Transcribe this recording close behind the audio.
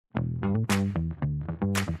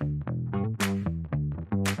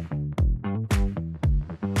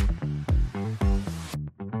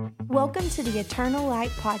Welcome to the Eternal Light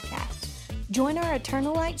Podcast. Join our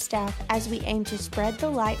Eternal Light staff as we aim to spread the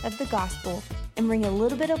light of the gospel and bring a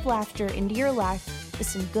little bit of laughter into your life with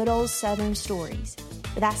some good old Southern stories.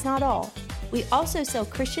 But that's not all. We also sell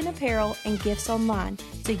Christian apparel and gifts online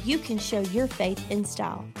so you can show your faith in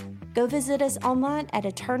style. Go visit us online at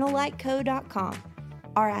eternallightco.com.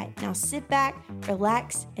 All right, now sit back,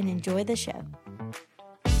 relax, and enjoy the show.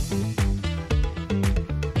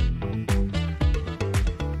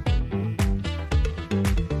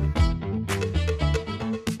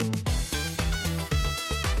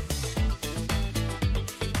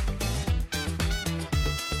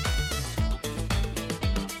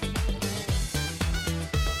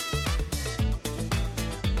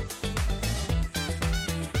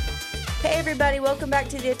 Hey everybody, welcome back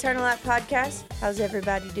to the Eternal Light Podcast. How's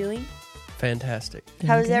everybody doing? Fantastic.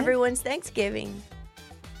 How was everyone's Thanksgiving?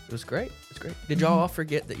 It was great. It was great. Did y'all all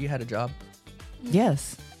forget that you had a job?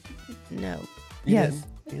 Yes. No. You Yes.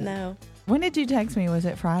 didn't? No. When did you text me? Was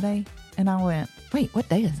it Friday? And I went, wait, what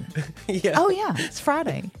day is it? Yeah. Oh, yeah, it's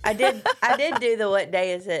Friday. I did do the what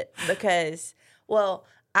day is it because, well,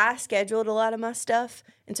 I scheduled a lot of my stuff,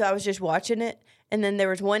 and so I was just watching it. And then there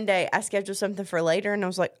was one day I scheduled something for later, and I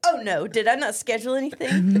was like, oh, no, did I not schedule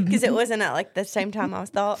anything? Because it wasn't at, like, the same time I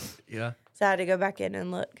thought. Yeah. So I had to go back in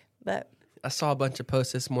and look. But I saw a bunch of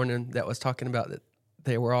posts this morning that was talking about that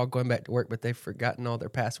they were all going back to work, but they've forgotten all their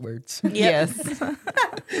passwords. Yes.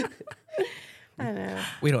 I know.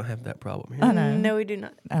 We don't have that problem here. I know. No, we do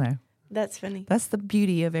not. I know. That's funny. That's the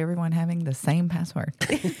beauty of everyone having the same password.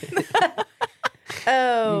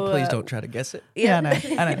 Oh. Please don't try to guess it. Yeah,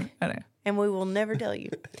 I know. And we will never tell you.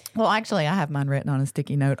 Well, actually, I have mine written on a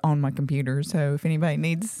sticky note on my computer. So if anybody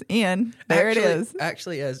needs in, there it is.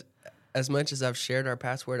 Actually, as much as I've shared our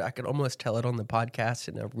password, I could almost tell it on the podcast,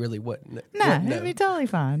 and I really wouldn't. No, wouldn't know. it'd be totally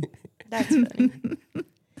fine. That's funny.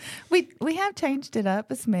 We have changed it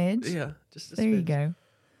up a smidge. Yeah, just a There you smidge. go.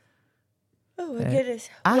 Oh, my goodness.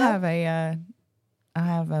 I Well,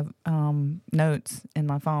 have a notes in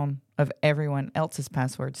my phone of everyone else's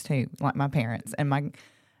passwords too, like my parents and my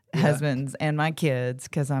husbands and my kids,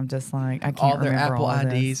 because I'm just like I can't All their remember Apple all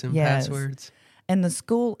this. IDs and Yes. passwords. And the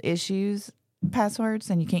school issues passwords,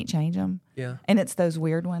 and you can't change them. Yeah. And it's those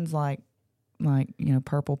weird ones like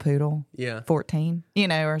purple poodle Yeah. 14,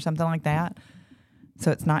 or something like that.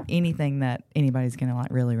 So it's not anything that anybody's gonna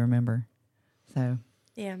like really remember. So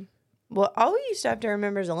yeah. Well, all we used to have to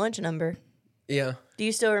remember is a lunch number. Yeah. Do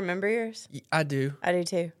you still remember yours? I do. I do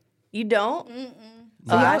too. You don't?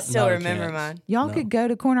 Oh, I still Not a remember chance. mine. y'all No. could go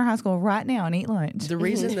to Corner High School right now and eat lunch. The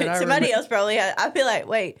reason that I Somebody else probably had. I'd be like,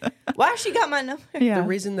 wait, why she got my number? Yeah. The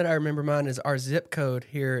reason that I remember mine is our zip code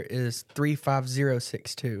here is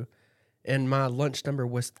 35062, and my lunch number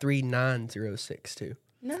was 39062.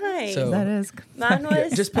 Nice. So- That is. Mine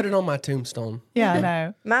was Just put it on my tombstone. Yeah, I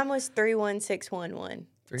know. mine was 31611.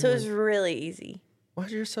 So it was really easy. Why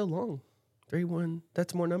is yours so long? 31.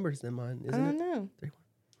 That's more numbers than mine, I isn't don't it? know. 3-1.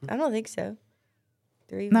 I don't think so.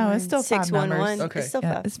 No, it's still five 31611. numbers. Okay. It's still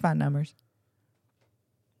Yeah, five. it's 5 numbers.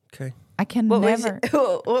 Okay. I can What never.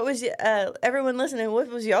 was everyone listening? What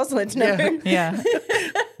was y'all's lunch number? Yeah.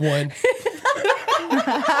 1.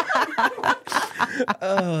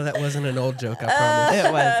 Oh, that wasn't an old joke, I promise. It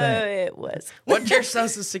Oh, wasn't. it was. What's your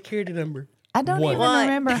social security number? I don't One. even One.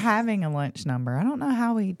 remember having a lunch number. I don't know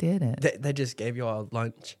how we did it. They just gave you all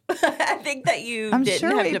lunch. I think that you I'm didn't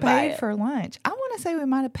sure have we to buy paid it. for lunch. I want to say we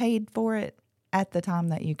might have paid for it at the time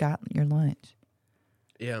that you got your lunch.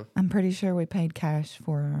 Yeah. I'm pretty sure we paid cash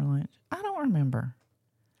for our lunch. I don't remember.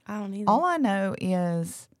 I don't either. All I know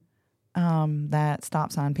is that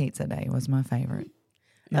Stop Sign Pizza Day was my favorite.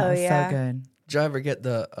 That Oh, was yeah. so good. Did you ever get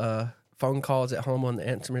the phone calls at home on the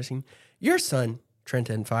answer machine? Your son,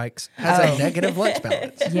 Trenton Fikes, has Oh. a negative lunch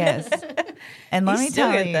balance. Yes. And let You me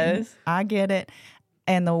still tell get you, those. I get it.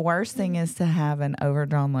 And the worst thing is to have an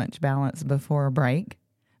overdrawn lunch balance before a break,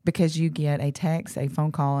 because you get a text, a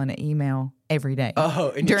phone call, and an email every day Oh,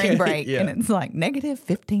 and you during can't- break. yeah. And it's like negative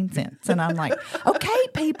 15 cents. And I'm like, okay,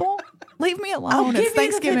 people, leave me alone. I'll give It's you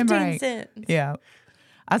Thanksgiving the 15 break. cents. Yeah.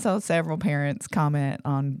 I saw several parents comment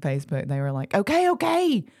on Facebook. They were like,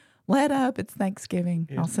 okay, let up. It's Thanksgiving.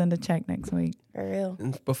 I'll send a check next week. For real.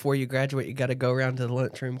 And before you graduate, you got to go around to the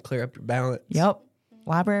lunchroom, clear up your balance. Yep.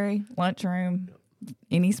 Library, lunchroom,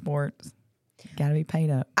 any sports. Got to be paid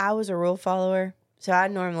up. I was a rule follower, so I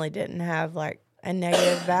normally didn't have like a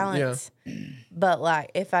negative balance. But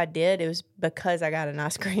like if I did, it was because I got an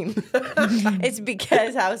ice cream. It's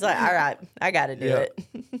because I was like, all right, I got to do Yeah.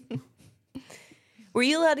 it. Were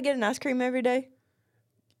you allowed to get an ice cream every day?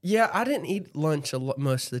 Yeah, I didn't eat lunch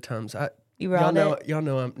most of the times. You brought it? Y'all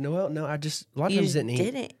know no, I just a lot of You times didn't eat.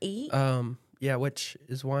 didn't eat? Yeah, which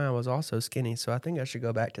is why I was also skinny. So I think I should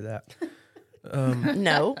go back to that.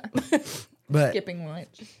 No. But Skipping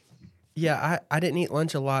lunch. yeah, I didn't eat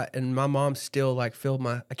lunch a lot, and my mom still like filled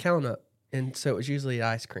my account up, and so it was usually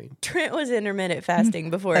ice cream. Trent was intermittent fasting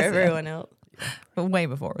before everyone else. Way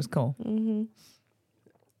before it was cool.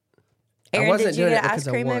 Aaron, I wasn't did you doing get it ice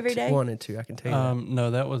because cream I every day? wanted to. I can tell you that.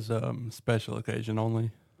 No, that was special occasion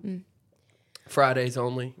only. Fridays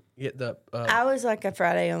only. Get the I was like a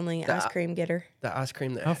Friday only ice cream getter. ice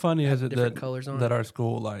cream that How funny had is it different that colors on that it. our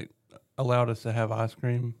school like allowed us to have ice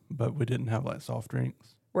cream, but we didn't have like soft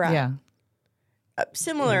drinks? Right. Yeah. A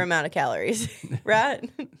similar amount of calories, right?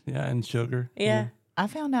 Yeah, and sugar. Yeah. I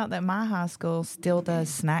found out that my high school still does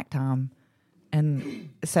snack time. And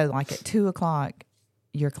so, like, at 2:00,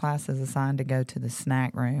 your class is assigned to go to the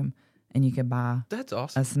snack room and you can buy That's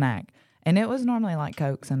awesome. a snack. And it was normally like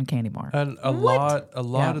Cokes and a candy bar. And a lot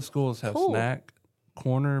Yeah. of schools have Cool. snack.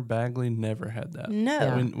 Corner Bagley never had that. No.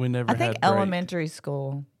 Yeah. We never I think had break. elementary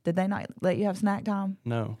school, did they not let you have snack time?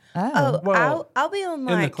 No. Oh, Well, I'll be on In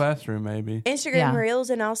the like classroom, maybe. Instagram Yeah. Reels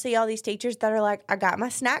and I'll see all these teachers that are like, I got my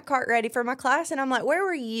snack cart ready for my class. And I'm like, where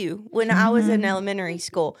were you when I was in elementary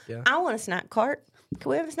school? Yeah. I want a snack cart. Can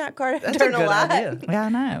we have a snack cart at That's a Eternal good Light? idea. Yeah, I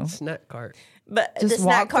know. Snack cart. But Just the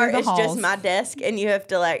snack walk through cart the is just halls. my desk and you have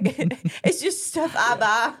to like, it's just stuff I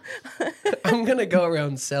buy. I'm gonna go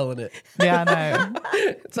around selling it. Yeah, I know.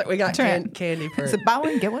 It's like we got Trent. candy for So buy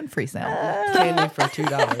one, get one free sale. candy for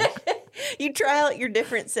 $2. You try out your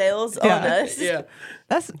different sales on Yeah. us. Yeah.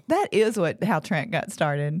 That is how Trent got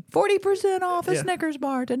started. 40% off a Yeah. Snickers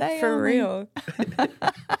bar today. For only. real.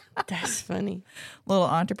 That's funny. Little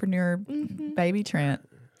entrepreneur baby Trent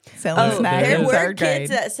selling Oh, snacks there in were third kids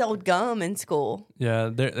grade. that sold gum in school. Yeah,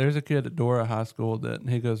 there's a kid at Dora High School that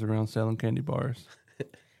he goes around selling candy bars.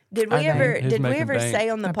 Did we Are they? ever He's did we making ever bank. say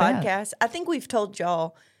on the I bet. podcast? I think we've told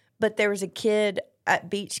y'all, but there was a kid at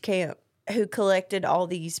beach camp who collected all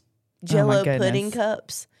these Jello pudding goodness.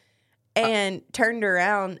 cups and turned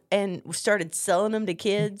around and started selling them to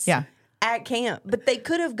kids. Yeah. At camp, but they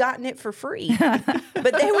could have gotten it for free.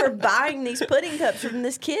 But they were buying these pudding cups from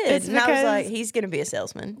this kid, It's and I was like, because- "He's going to be a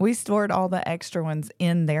salesman." We stored all the extra ones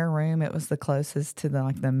in their room. It was the closest to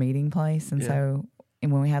the meeting place, and so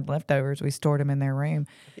and when we had leftovers, we stored them in their room.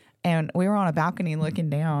 And we were on a balcony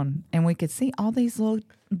looking down, and we could see all these little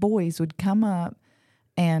boys would come up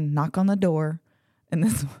and knock on the door, and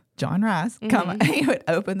this John Rice come. He would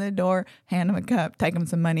open the door, hand them a cup, take them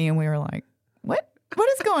some money, and we were like, "What? What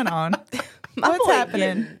is going on? What's boy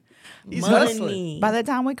happening?" He's Money. hustling. By the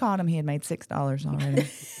time we caught him, he had made $6 already.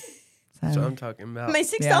 That's what So I'm talking about. I mean,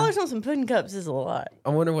 $6 on some pudding cups is a lot. I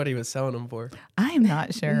wonder what he was selling them for. I am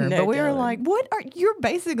not sure, No but we were telling. like, "What are you're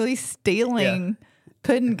basically stealing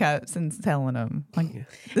pudding cups and selling them? Like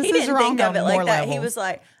this He is didn't wrong think of on it more like that. levels." He was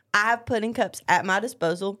like, "I have pudding cups at my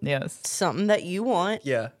disposal. yes, Something that you want.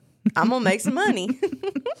 Yeah. I'm gonna make some money."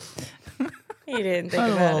 He didn't think what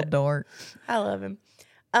a about little it. dork. I love him.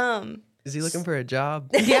 Is he looking for a job?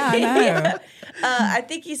 Yeah, I know. I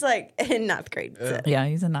think he's like in ninth grade. So, Yeah,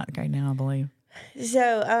 he's in ninth grade now, I believe.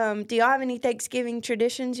 do y'all have any Thanksgiving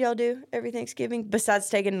traditions y'all do every Thanksgiving besides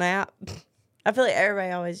taking a nap? I feel like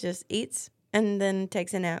everybody always just eats and then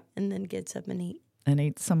takes a nap and then gets up and eat. And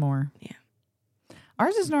eat some more. Yeah.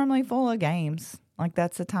 Ours is normally full of games. Like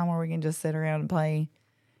that's the time where we can just sit around and play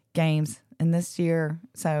games. And this year,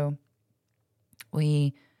 so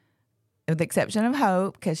we, with the exception of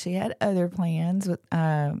Hope, because she had other plans, with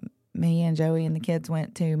me and Joey and the kids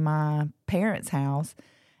went to my parents' house,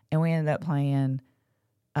 and we ended up playing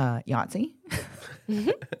Yahtzee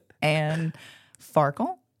and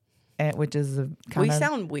Farkle, which is a We kind of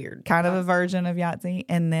sound weird. a version of Yahtzee,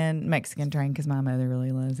 and then Mexican Train because my mother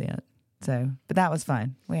really loves it. So, but that was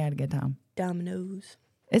fun. We had a good time. Dominoes.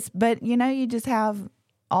 But you just have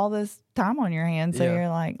all this time on your hands, so Yeah. you're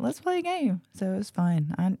like, let's play a game. So it was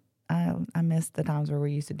fun. I miss the times where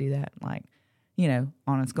we used to do that, like,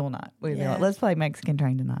 on a school night. We'd be Yeah. like, let's play Mexican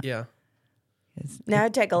Train tonight. Yeah. Now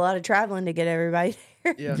it'd take a lot of traveling to get everybody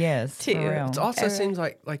there. Yeah. Yes, Too. for real. It also Every- seems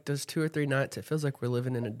like those 2 or 3 nights. It feels like we're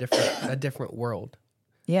living in a different world.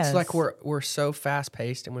 Yes. It's like we're so fast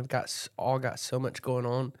paced and we've all got so much going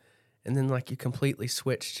on, and then like you completely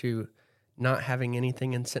switch to not having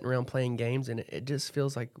anything and sitting around playing games, and it just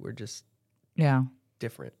feels like we're just yeah.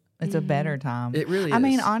 different. It's a better time. It really I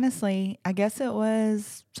mean, is. honestly, I guess it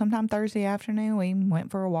was sometime Thursday afternoon. We went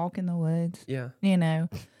for a walk in the woods. Yeah.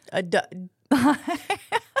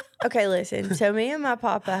 Okay, listen. So me and my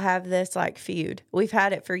papa have this like feud. We've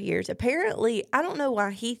had it for years. Apparently, I don't know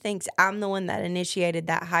why he thinks I'm the one that initiated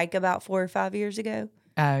that hike about 4 or 5 years ago.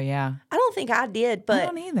 Oh yeah. I don't think I did, I but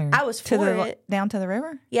don't either. I was to for the it. down to the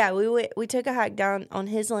river. Yeah, we took a hike down on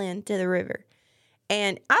his land to the river,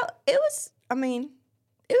 and it was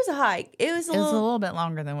a hike. It was a It was a little, little bit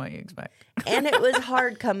longer than what you expect. and it was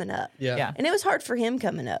hard coming up. Yeah. And it was hard for him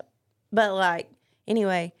coming up. But like,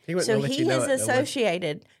 anyway, He wouldn't so let he you know has it, though, would he?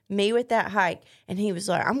 associated me with that hike. And he was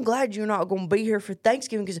like, I'm glad you're not going to be here for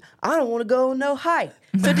Thanksgiving because I don't want to go on no hike.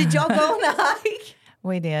 So did y'all go on the hike?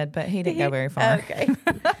 We did, but he didn't go very far. Okay.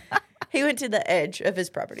 He went to the edge of his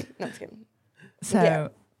property. No, just kidding. So Yeah.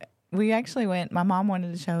 we actually went. My mom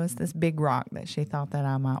wanted to show us this big rock that she thought that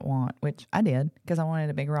I might want, which I did because I wanted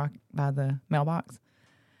a big rock by the mailbox.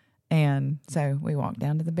 And so we walked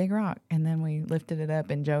down to the big rock, and then we lifted it up,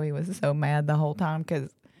 and Joey was so mad the whole time because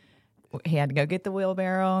he had to go get the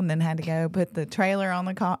wheelbarrow and then had to go put the trailer on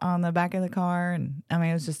the on the back of the car, and I mean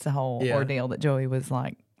it was just a whole Yeah. ordeal that Joey was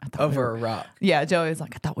like, I thought we Over were, a rock. yeah, Joey was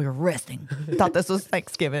like, I thought we were resting. I thought this was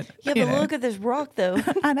Thanksgiving. Yeah, you but know? look at this rock, though.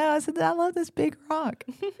 I know. I said, I love this big rock.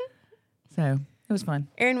 So it was fun.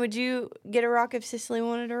 Aaron, would you get a rock if Cicely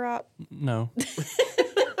wanted a rock? No.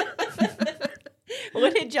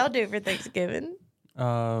 What did y'all do for Thanksgiving?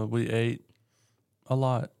 We ate a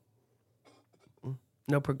lot.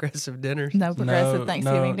 No progressive dinners. No progressive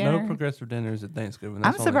Thanksgiving dinner. No progressive dinners at Thanksgiving. I'm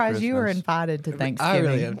That's only surprised you were Christmas. invited to I Thanksgiving.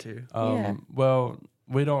 really am too. Yeah. Well,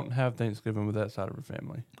 we don't have Thanksgiving with that side of our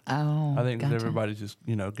family. Oh, I think 'cause gotcha. everybody's just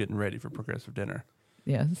getting ready for progressive dinner.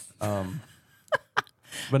 Yes.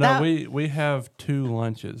 But Now- no, we have 2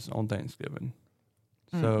 lunches on Thanksgiving,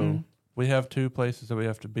 so we have 2 places that we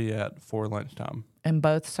have to be at for lunchtime. And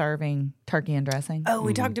both serving turkey and dressing. Oh,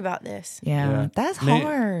 we talked about this. Yeah, Yeah. that's Ne-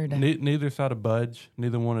 hard. Neither side of budge.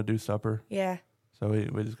 Neither want to do supper, Yeah. so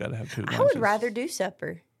we just got to have 2 lunches. I would rather do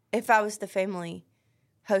supper if I was the family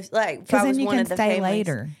host. Like, if Because I then was you one can of the stay families.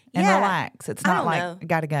 later and Yeah. relax. It's I not don't like know.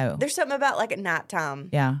 gotta go. There's something about like at nighttime.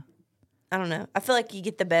 Yeah. I don't know. I feel like you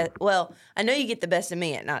get the best. Well, I know you get the best of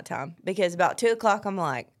me at nighttime because about 2:00, I'm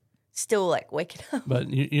like still like waking up. But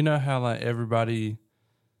you know how like everybody,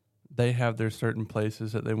 they have their certain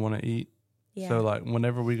places that they want to eat. Yeah. So like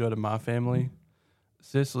whenever we go to my family,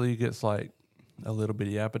 Cicely gets like a little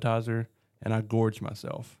bitty appetizer, and I gorge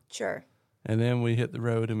myself. Sure. And then we hit the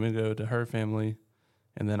road and we go to her family,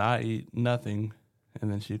 and then I eat nothing, and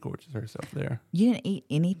then she gorges herself there. You didn't eat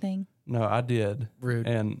anything? No, I did. Rude.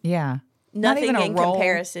 And Yeah. Not Nothing even a in roll?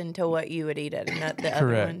 comparison to what you would eat at the other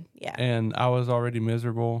correct. one. Yeah. And I was already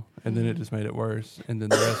miserable, and then it just made it worse. And then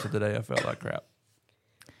the rest of the day, I felt like crap.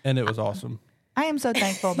 And it was awesome. I am so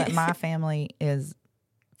thankful that my family is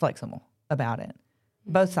flexible about it.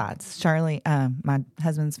 Both sides. Shirley, my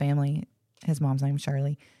husband's family, his mom's name is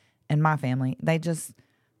Shirley, and my family, they just,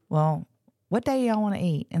 well, what day do y'all want to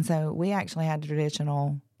eat? And so we actually had a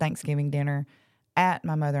traditional Thanksgiving dinner at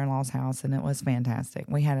my mother-in-law's house, and it was fantastic.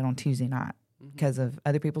 We had it on Tuesday night because of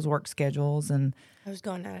other people's work schedules, and I was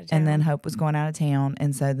going out of town. and then Hope was going out of town.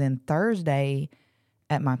 And so then Thursday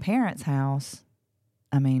at my parents' house,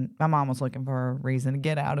 I mean, my mom was looking for a reason to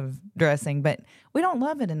get out of dressing, but we don't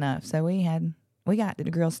love it enough. So we got to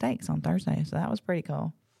grill steaks on Thursday. So that was pretty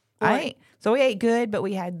cool. So we ate good, but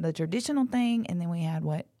we had the traditional thing, and then we had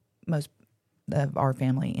what most of our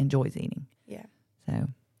family enjoys eating. Yeah. So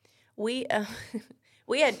We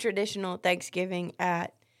had traditional Thanksgiving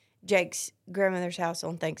at Jake's grandmother's house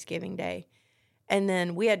on Thanksgiving Day. And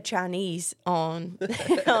then we had Chinese on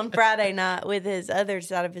on Friday night with his other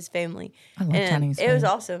side of his family. I love and Chinese it was food.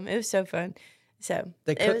 awesome. It was so fun. So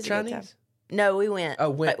They it cook was a good time. Chinese? No, we went. Oh,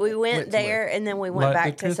 went- we went went there somewhere. and then we went Like the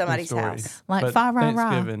back to Christmas somebody's story. house. Like But fa ra ra.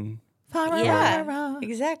 Thanksgiving, Yeah,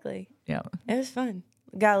 exactly. Yeah. It was fun.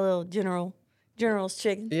 Got a little General's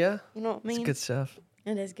chicken. Yeah, You know what I it's mean? good stuff.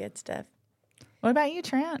 It is good stuff. What about you,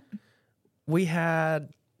 Trent? We had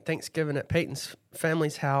Thanksgiving at Peyton's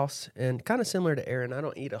family's house, and kind of similar to Aaron, I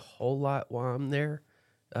don't eat a whole lot while I'm there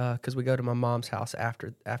because we go to my mom's house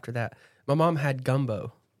after that. My mom had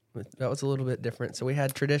gumbo. That was a little bit different. So we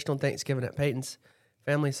had traditional Thanksgiving at Peyton's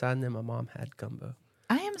family side, and then my mom had gumbo.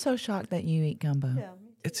 I am so shocked that you eat gumbo.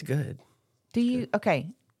 It's good. Do you? Okay.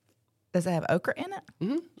 Does it have okra in it?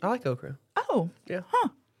 Hmm. I like okra. Oh. Yeah. Huh.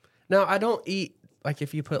 Now I don't eat like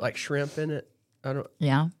if you put like shrimp in it. I don't.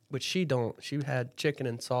 Yeah. Which she don't. She had chicken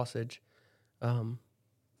and sausage. I'm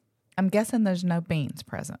guessing there's no beans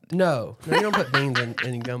present. No, you don't put beans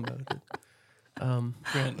in gumbo.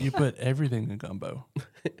 Grant, you put everything in gumbo.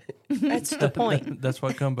 That's the point. That's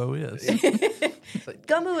what gumbo is.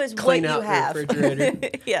 Gumbo is Clean what out you the have. refrigerator.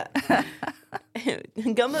 Yeah.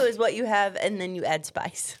 Gumbo is what you have, and then you add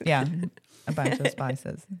spice. Yeah. A bunch of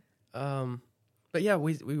spices. But yeah,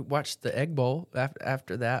 we watched the Egg Bowl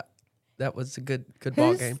after that. that was a good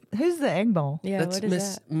ball game. Who's the Egg Bowl? Yeah, That's what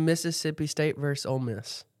is that? Mississippi State versus Ole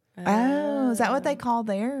Miss. Oh, is that what they call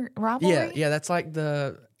their rivalry? Yeah, that's like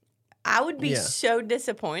the I would be Yeah. so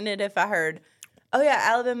disappointed if I heard, "Oh yeah,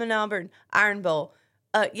 Alabama and Auburn Iron Bowl.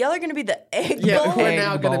 Y'all are gonna be the Egg Bowl." we're Egg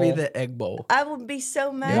now going to be Bowl. the Egg Bowl. I would be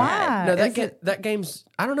so mad. Why? No, Is that game's.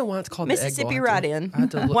 I don't know why it's called Mississippi the Egg Bowl. right in. I have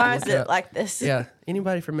to look, Why look is it up. like this? Yeah,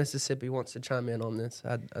 anybody from Mississippi wants to chime in on this.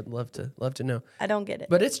 I'd love to know. I don't get it.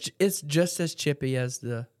 But it's just as chippy as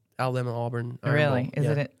the Alabama Auburn. Iron Really? Bowl.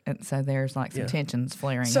 Is Yeah. it? So there's like some Yeah. tensions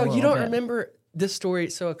flaring. So a you little don't bit. remember this story?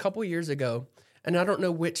 So a couple years ago, and I don't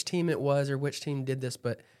know which team it was or which team did this,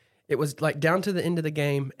 but it was like down to the end of the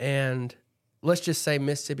game, and let's just say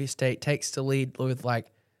Mississippi State takes the lead with like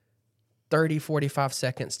 30, 45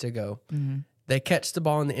 seconds to go. Mm-hmm. They catch the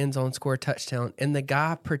ball in the end zone, score a touchdown, and the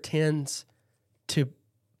guy pretends to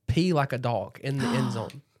pee like a dog in the end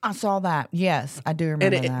zone. I saw that. Yes, I do And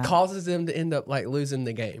remember it that. causes them to end up like losing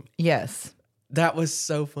the game. Yes, That was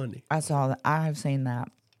so funny. I saw that. I have seen that.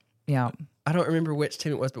 Yeah, I don't remember which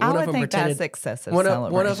team it was, but I one would of them think pretended. that's excessive. One of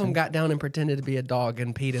them celebration. got down and pretended to be a dog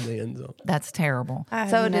and peed in the end zone. That's terrible. I have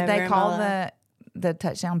So did never they in call my life. the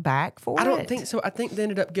touchdown back for it? I don't think so. I think they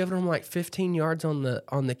ended up giving them like 15 yards on the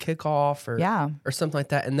kickoff or Yeah. or something like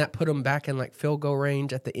that, and that put them back in like field goal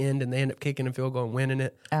range at the end, and they end up kicking a field goal and winning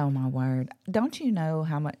it. Oh my word! Don't you know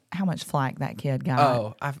how much flack that kid got?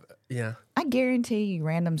 Oh, yeah, I guarantee you,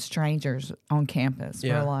 random strangers on campus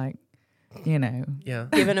Yeah. were like, you know, yeah.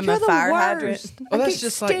 Giving him "You're a the fire worst. hydrant. Well, I that's can't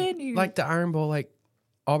just stand you." like the Iron Bowl. Like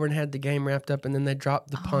Auburn had the game wrapped up, and then they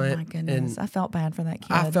dropped the Oh punt. my goodness! And I felt bad for that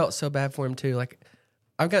kid. I felt so bad for him too. Like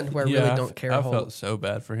I've gotten to where I Yeah, really don't care. I a whole- felt so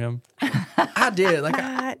bad for him. I did like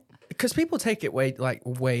God. because people take it way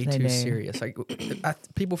They too do. serious. Like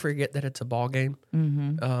people forget that it's a ball game.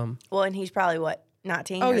 Mm-hmm. Well, and he's probably what,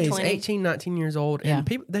 19 Oh or yeah, he's 20? 18, 19 years old, Yeah. and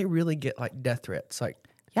people they really get like death threats, like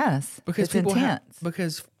Yes, because it's people intense.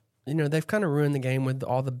 because you know they've kind of ruined the game with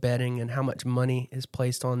all the betting and how much money is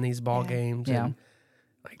placed on these ball games. Yeah. And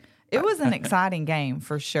It was an exciting game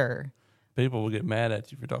for sure. People will get mad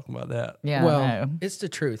at you for talking about that. Yeah, well, I know. it's the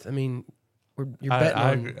truth. I mean, you're betting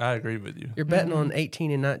on I agree with you. you're betting on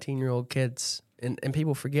 18 and 19-year-old kids, and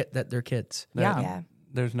people forget that they're kids. Yeah. Yeah.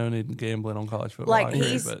 There's no need in gambling on college football. Like I agree,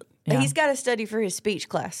 he's but Yeah. he's got to study for his speech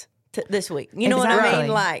class this week. You know what I Exactly.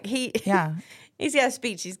 mean? Like Yeah, he's got a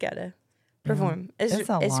speech he's got to perform. It's It's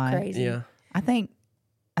a lot. crazy. Yeah, I think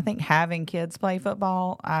having kids play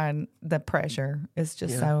football and the pressure is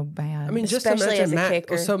just Yeah. so bad. I mean, just Especially imagine as a Max.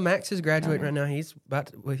 kicker. So Max is graduating right now. He's about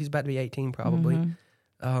to be 18 probably.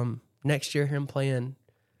 Mm-hmm. Next year, him playing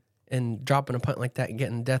and dropping a punt like that and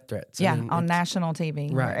getting death threats. I yeah, mean, on it's- national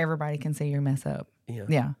TV where Right. everybody can see your mess up. Yeah,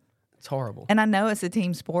 Yeah. it's horrible. And I know it's a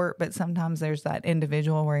team sport, but sometimes there's that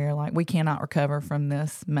individual where you're like, we cannot recover from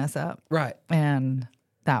this mess up. Right. And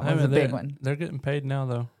that I was mean, a big one. They're getting paid now,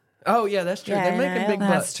 though. Oh yeah, that's true. Yeah, They're making NIL. big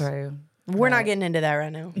That's bucks. true. We're not getting into that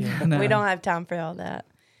right now. No. We don't have time for all that.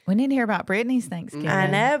 We need to hear about Brittany's Thanksgiving. I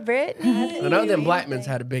know, Brittany. I know them Blackmans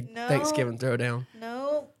had a big No. Thanksgiving throwdown.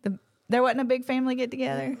 No, There wasn't a big family get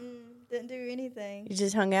together. didn't do anything. You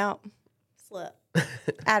just hung out. Slept.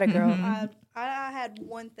 At a girl. Mm-hmm. I had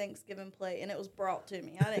one Thanksgiving plate and it was brought to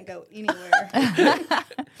me. I didn't go anywhere.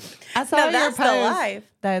 I saw No, your that's the post, life.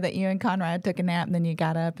 though, that you and Conrad took a nap and then you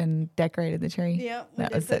got up and decorated the tree. Yep, we That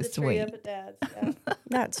did was put so the tree sweet. up at Dad's. Yeah.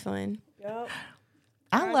 That's fun. Yep.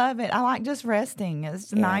 I love it. I like just resting.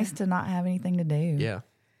 It's nice to not have anything to do. Yeah.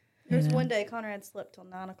 There's one day Conrad slept till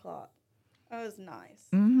 9 o'clock. That was nice.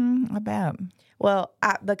 Mm-hmm. I bet. Well,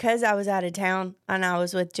 because I was out of town and I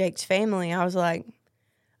was with Jake's family, I was like,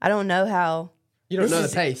 I don't know how. You don't This know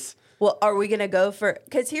is- the pace. Well, are we gonna go for?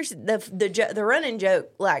 Because here's the running joke,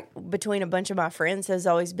 like between a bunch of my friends, has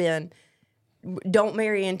always been, don't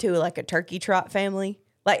marry into like a turkey trot family,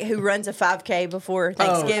 like who runs a 5K before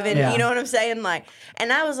Thanksgiving. yeah. You know what I'm saying? Like,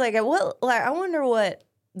 and I was like, well, like I wonder what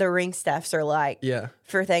the ring staffs are like Yeah.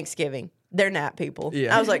 for Thanksgiving. They're not people.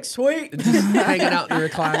 Yeah. I was like, sweet. Just hanging out in the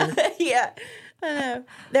recliner. Yeah, I know.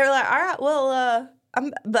 They were like, all right, well,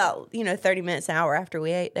 I'm about 30 minutes, an hour after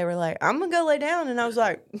we ate. They were like, I'm gonna go lay down, and I was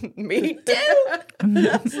like, me too.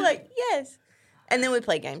 I was like, yes. And then we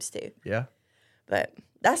play games too. Yeah. But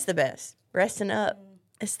that's the best. Resting up,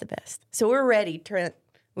 it's the best. So we're ready, Trent.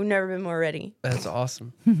 We've never been more ready. That's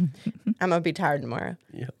awesome. I'm gonna be tired tomorrow.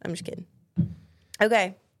 Yeah. I'm just kidding.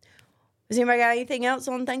 Okay. Has anybody got anything else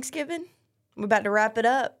on Thanksgiving? We're about to wrap it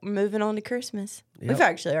up. We're moving on to Christmas. Yep. We've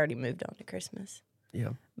actually already moved on to Christmas, Yeah.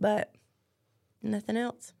 but nothing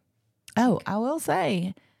else. Oh, I will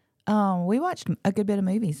say, we watched a good bit of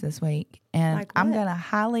movies this week, and Like I'm what? going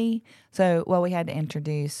to we had to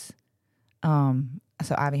introduce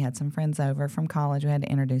So Ivy had some friends over from college. We had to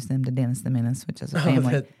introduce them to Dennis the Menace, which is a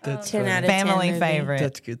family that's 10 funny. out of 10 family movie. favorite.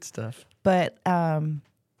 That's good stuff. But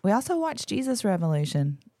we also watched Jesus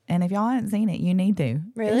Revolution, and if y'all haven't seen it, you need to.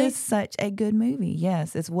 Really? It is such a good movie.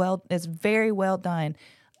 Yes, it's very well done.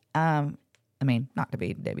 I mean, not to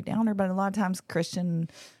be Debbie Downer, but a lot of times Christian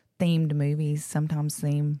themed movies sometimes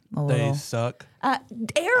seem a They little. suck.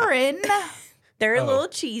 Aaron, They're a little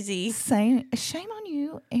cheesy. shame on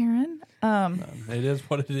you, Aaron. It is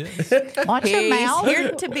what it is. Watch your He's mouth.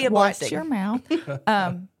 here to be a Watch blessing. your mouth.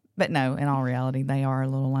 But no, in all reality, they are a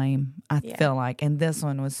little lame. I feel like, and this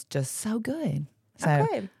one was just so good. So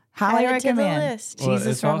Okay. highly Add it to the recommend. list. Well,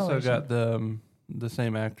 Jesus it's also Revolution. got the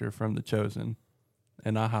same actor from The Chosen,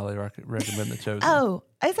 and I highly recommend The Chosen. Oh,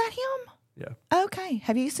 is that him? Yeah, Okay.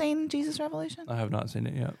 Have you seen Jesus Revolution? I have not seen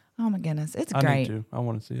it yet. Oh my goodness, it's I great. need to. I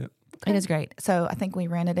want to see it. It is great. So I think we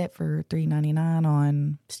rented it for $3.99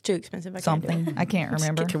 on It's too expensive. I can't do it. something. I can't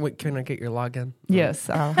remember. Can I get your login? Yes,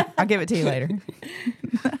 I'll give it to you later.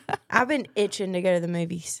 I've been itching to go to the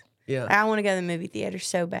movies. Yeah. I want to go to the movie theater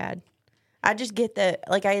so bad. I just get I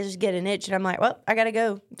just get an itch and I'm like, well, I got to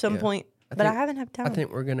go at some Yeah. point. I But I think- haven't had time. I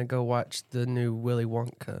think we're gonna go watch the new Willy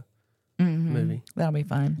Wonka movie. That'll be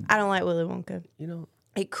fun. I don't like Willy Wonka. You know?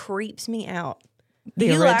 It creeps me out. The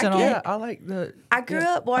You like original. it? Yeah, I like the. I grew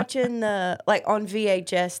up watching on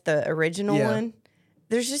VHS, the original Yeah. one.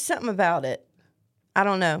 There's just something about it. I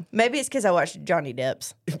don't know. Maybe it's because I watched Johnny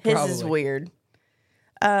Depp's. His is Probably. weird.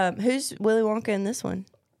 Who's Willy Wonka in this one?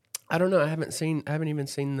 I don't know. I haven't even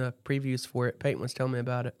seen the previews for it. Peyton was telling me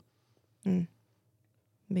about it.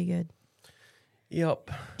 Be good.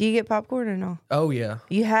 Yep. Do you get popcorn or no? Oh yeah.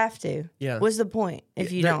 You have to. Yeah. What's the point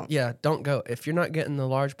if you There- don't? Yeah, don't go. If you're not getting the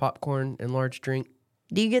large popcorn and large drink,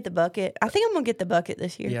 Do you get the bucket? I think I'm gonna get the bucket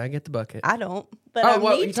this year. yeah, I get the bucket. I don't, but I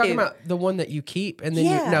well, need you're talking to. about the one that you keep and then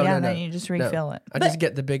Yeah. you no, Yeah, no, and no. then you just No. refill it. I But just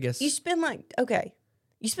get the biggest. You spend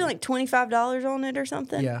you spend like $25 on it or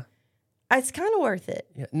something. yeah. It's kind of worth it.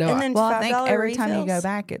 Yeah. No, and then Well, I think $5 every time you go refills.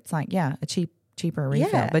 back, it's like a cheaper refill.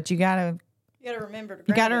 Yeah. But you gotta You gotta remember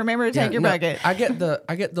to. remember to yeah, take your no, bucket. I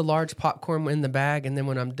get the large popcorn in the bag, and then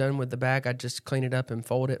when I'm done with the bag, I just clean it up and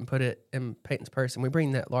fold it and put it in Peyton's purse. And we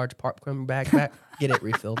bring that large popcorn bag back, get it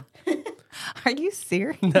refilled. Are you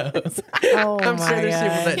serious? Oh I'm my sure there's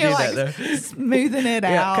people that God. do You're that like though. smoothing it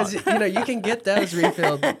Yeah, out. because you can get those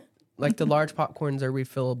refilled. Like the large popcorns are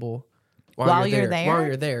refillable While you're there? While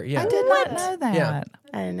you're there, yeah. I did not know that. Yeah.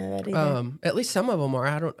 I didn't know that either. At least some of them are.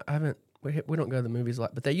 I haven't. We don't go to the movies a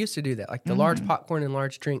lot, but they used to do that. Like the large popcorn and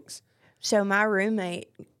large drinks. So my roommate,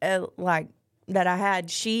 that I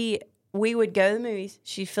had, we would go to the movies.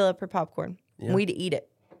 She'd fill up her popcorn. Yeah. We'd eat it,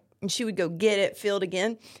 and she would go get it filled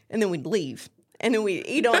again, and then we'd leave, and then we'd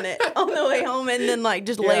eat on it on the way home, and then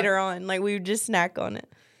just later on, we would just snack on it.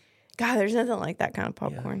 God, there's nothing like that kind of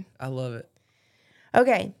popcorn. I love it.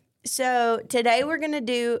 Okay, so today we're going to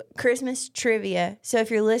do Christmas trivia. So if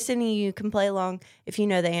you're listening, you can play along. If you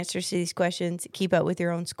know the answers to these questions, keep up with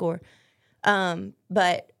your own score.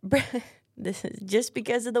 But this is just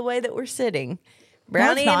because of the way that we're sitting.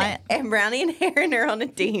 Brownie not. and Aaron are on a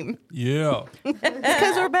team. Yeah.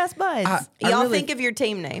 Because we're best buds. I Y'all really- think of your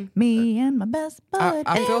team name. Me and my best bud.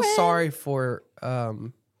 I feel Aaron. sorry for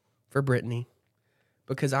Brittany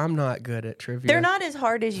because I'm not good at trivia. They're not as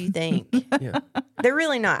hard as you think. Yeah. They're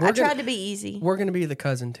really not. I We're tried gonna- to be easy. We're gonna be the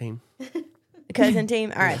cousin team. The cousin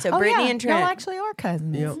team. All right, so Oh, Brittany yeah. and Trent. Y'all actually are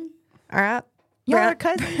cousins. Yep. All right. Y'all Brown- are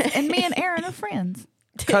cousins, and me and Aaron are friends.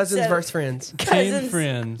 Cousins So- versus friends. Team Cousins.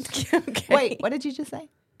 friends. Okay. Wait, what did you just say?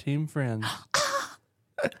 Team friends.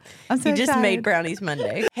 I'm so You just excited. made Brownies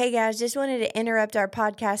Monday. Hey guys, just wanted to interrupt our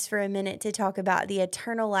podcast for a minute to talk about the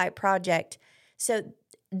Eternal Light Project. So,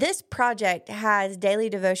 this project has daily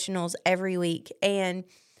devotionals every week, and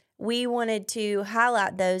we wanted to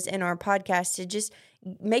highlight those in our podcast to just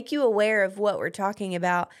make you aware of what we're talking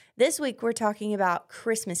about. This week, we're talking about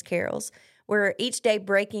Christmas carols. We're each day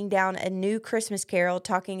breaking down a new Christmas carol,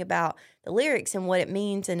 talking about the lyrics and what it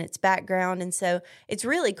means and its background. And so it's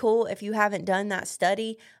really cool if you haven't done that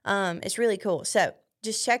study. It's really cool. So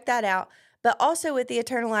just check that out. But also with the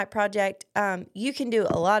Eternal Light Project, you can do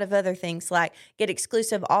a lot of other things like get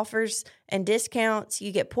exclusive offers and discounts.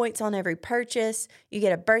 You get points on every purchase. You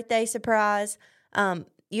get a birthday surprise.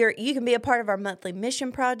 You can be a part of our monthly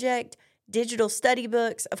mission project, digital study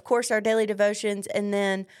books, of course, our daily devotions, and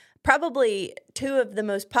then probably two of the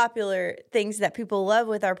most popular things that people love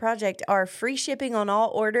with our project are free shipping on all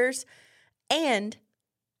orders and,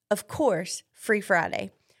 of course, Free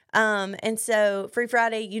Friday. And so Free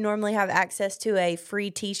Friday, you normally have access to a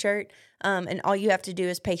free T-shirt, and all you have to do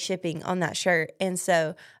is pay shipping on that shirt. And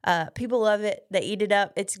so people love it. They eat it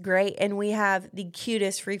up. It's great. And we have the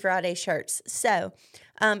cutest Free Friday shirts. So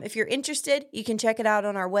if you're interested, you can check it out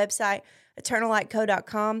on our website,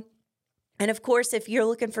 eternallightco.com. And of course, if you're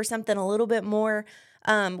looking for something a little bit more,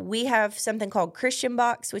 we have something called Christian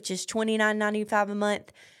Box, which is $29.95 a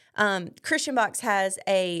month. Christian Box has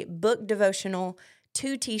a book devotional,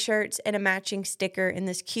 2 T-shirts, and a matching sticker in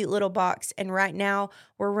this cute little box. And right now,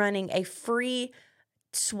 we're running a free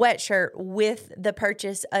sweatshirt with the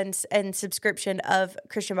purchase and subscription of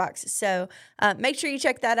Christian Box. So make sure you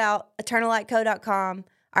check that out, eternallightco.com.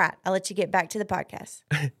 All right, I'll let you get back to the podcast.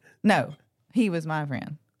 No, he was my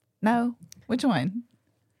friend. No, which one?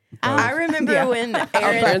 I remember when My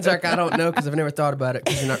Aaron friend's like, I don't know because I've never thought about it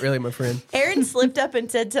because you're not really my friend. Aaron slipped up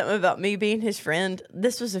and said something about me being his friend.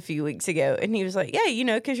 This was a few weeks ago. And he was like, yeah, you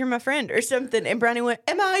know, because you're my friend or something. And Brownie went,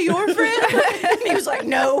 am I your friend? And he was like,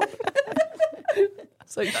 no.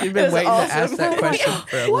 It's like she'd It been was waiting awesome. to ask that question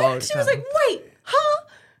for a What? long time. She was like, wait, huh?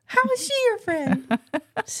 How is she your friend?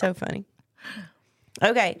 So funny.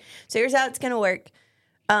 Okay, so here's how it's going to work.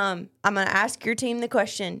 I'm going to ask your team the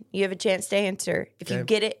question. You have a chance to answer. If you Okay.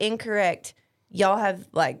 get it incorrect, y'all have,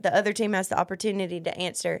 like, the other team has the opportunity to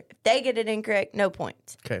answer. If they get it incorrect, no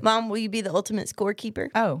points. Okay. Mom, will you be the ultimate scorekeeper?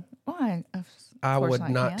 Oh, why? I would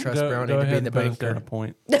not can. trust Brownie go to be ahead the and put us down banker. a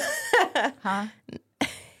point. Huh?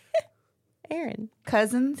 Aaron,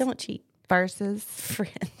 Cousins don't cheat. versus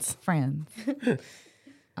Friends. friends.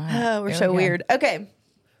 Oh, we're here so we go. weird. Okay,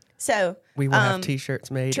 so We will have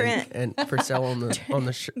T-shirts made Trent. and for sale on the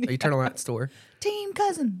Eternal Light store. Team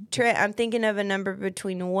cousin. Trent, I'm thinking of a number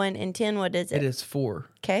between 1 and 10. What is It it? is 4.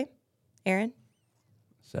 Okay, Aaron,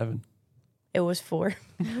 7. it was 4.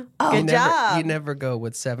 Oh, Good job. You never go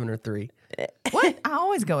with 7 or 3. what? I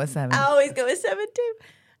always go with 7. I always go with 7 too.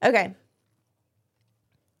 Okay.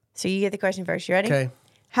 So you get the question first. You ready? Okay.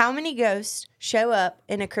 How many ghosts show up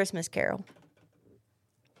in A Christmas Carol?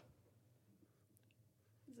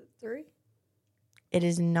 Is it 3? It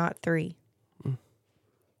is not 3.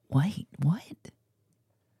 Wait, what?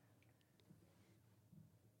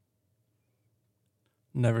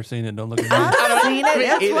 Never seen it. Don't look at me. I've seen it.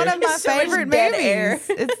 That's either. one of my So much favorite dead movies.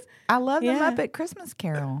 air. I love them Yeah. up at Christmas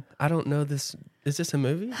Carol. I don't know this. Is this a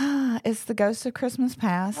movie? It's the Ghost of Christmas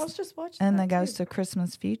Past I was just watching and the that, Ghost too. of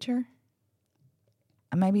Christmas Future.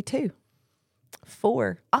 Maybe 2.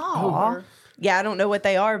 4. Oh, Yeah, I don't know what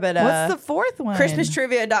they are, but what's the 4th one?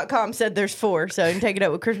 ChristmasTrivia.com said there's 4, so you can take it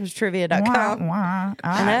up with Wah, ChristmasTrivia.com. wah. All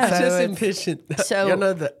I right, know. I so just it's- envisioned. so- y'all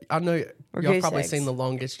know that. I know We're y'all goose probably eggs. seen The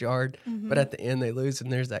Longest Yard, but at the end they lose,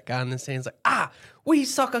 and there's that guy in the stands like, we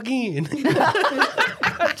suck again.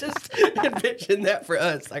 I just envisioned that for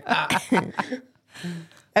us, like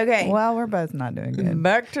Okay. well, we're both not doing good.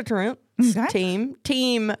 Back to Trent. Okay.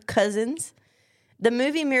 Team Cousins. The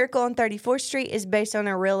movie Miracle on 34th Street is based on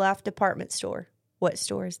a real life department store. What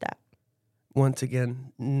store is that? Once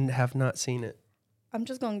again, have not seen it. I'm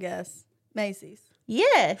just going to guess. Macy's.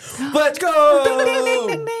 Yes. Let's go.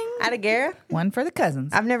 Atagara? One for the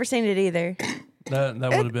cousins. I've never seen it either. That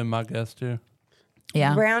would have been my guess too.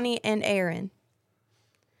 Yeah. Brownie and Aaron.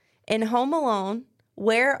 In Home Alone,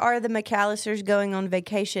 where are the McAllisters going on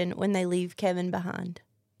vacation when they leave Kevin behind?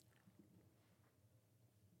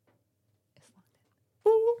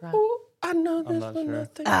 I know I'm this not one. sure.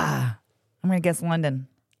 Nothing. I'm going to guess London.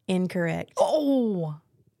 Incorrect. Oh.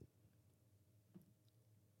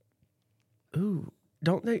 Ooh,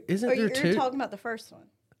 don't they? Isn't Or there you're two? talking about the first one?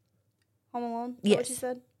 Home Alone? Is that Yes. what you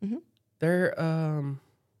said? They're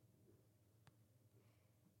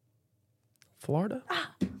Florida.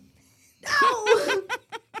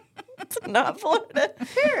 It's not Florida.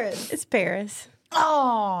 Paris. It's Paris.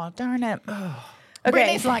 Oh, darn it. Okay.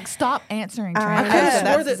 Brittany's like, stop answering. I Trent. know. I could have That's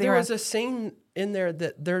swore that there zero. was a scene in there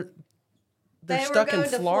that they're They stuck were in going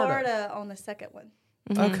to Florida. on the second one.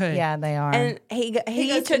 Okay. Yeah, they are. And he goes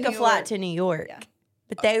to took a New flight York. to New York, Yeah.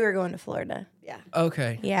 but they were going to Florida. Yeah.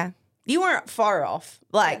 Okay. Yeah, you weren't far off.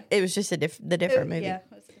 Like it was just the different movie. Yeah, it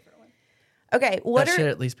was a different one. Okay, what That are should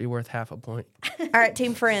at least be worth half a point. all right,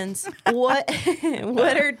 Team Friends? What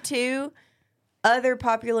what are 2 other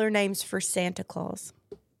popular names for Santa Claus?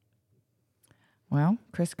 well,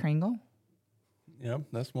 Kris Kringle. Yeah,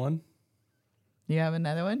 that's one. You have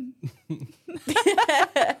another one?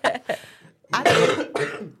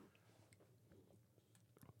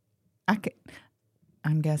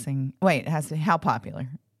 I'm guessing. Wait, it has to. How popular?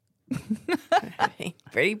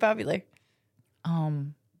 Pretty popular. Is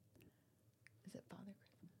it Father?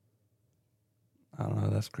 I don't know.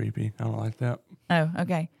 That's creepy. I don't like that. Oh,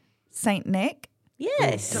 okay. Saint Nick.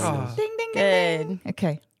 Yes. Oh, Ding, ding, ding, ding.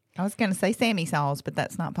 Okay. I was going to say Sammy Saws, but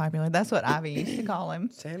that's not popular. That's what Ivy used to call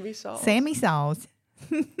him. Sammy sauce. Sammy Saws.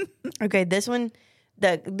 Okay, this one,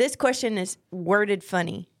 this question is worded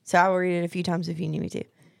funny, so I will read it a few times if you need me to.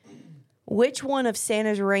 Which one of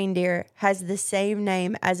Santa's reindeer has the same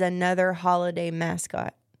name as another holiday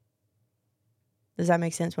mascot? Does that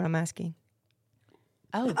make sense what I'm asking?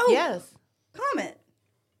 Oh, Oh. yes. Comet.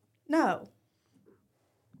 No.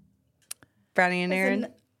 Brownie and It's Aaron?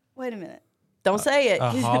 wait a minute. Don't say it. A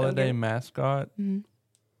 'cause you don't holiday get it. mascot.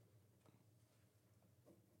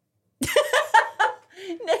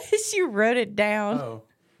 You wrote it down. Oh,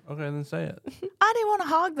 okay, then say it. I didn't want to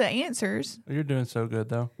hog the answers. You're doing so good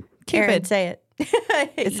though. Aaron, Cupid. say it.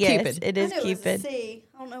 It's yes, Cupid. it is I knew Cupid. It was a C.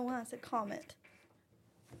 I don't know why I said comet.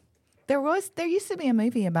 There used to be a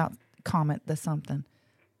movie about Comet the something.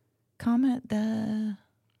 Comet the,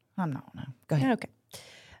 I don't know. Go ahead.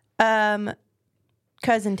 Okay.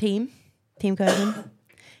 Cousin team cousin.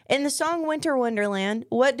 In the song Winter Wonderland,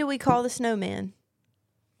 what do we call the snowman?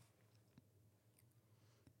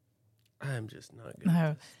 I'm just not good.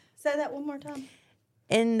 No. Say that one more time.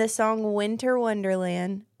 In the song Winter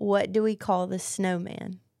Wonderland, what do we call the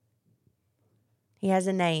snowman? He has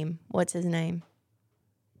a name. What's his name?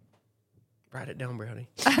 Write it down, Brownie.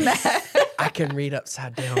 I can read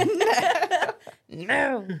upside down.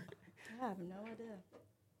 No. I have no idea.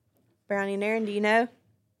 Brownie and Aaron, do you know?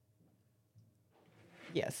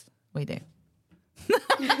 Yes, we do.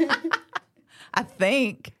 I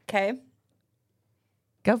think. Okay.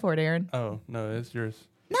 Go for it, Aaron. Oh no, it's yours.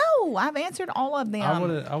 No, I've answered all of them.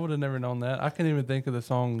 I would have never known that. I can't even think of the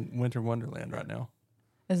song Winter Wonderland right now.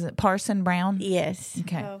 Is it Parson Brown? Yes.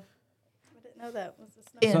 Okay. Oh, I didn't know that was a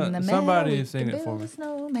snow. In So- the somebody meadow, we sing can it for build me. a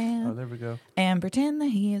snowman Oh, there we go. and pretend that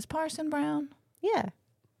he is Parson Brown. Yeah.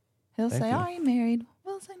 He'll Thank say, you. "Are you married?"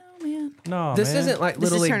 We'll say, "No, man." No, This man. isn't like This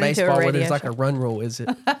Little is League turning into a Baseball where radio there's like show. a run rule, is it?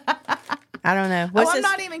 I don't know. Oh, What's I'm this?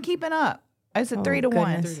 not even keeping up. It's a Oh, 3-1.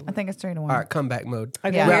 goodness. I think it's 3-1. All right, comeback mode.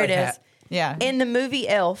 Okay, Yeah. here it Right, is. Hat. Yeah. In the movie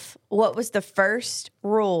Elf, what was the first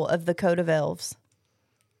rule of the Code of Elves?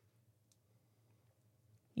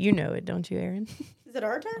 You know it, don't you, Aaron? Is it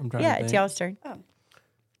our turn? I'm trying Yeah, to it's think. y'all's turn.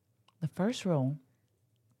 The first rule.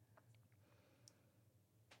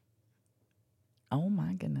 Oh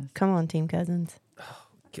my goodness. Come on, Team Cousins.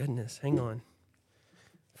 Goodness, hang on.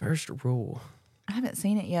 First rule. I haven't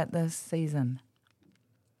seen it yet this season.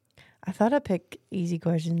 I thought I'd pick easy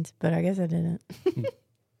questions, but I guess I didn't.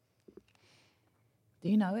 Do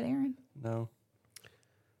you know it, Aaron? No.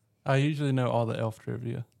 I usually know all the elf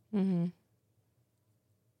trivia. Mm-hmm.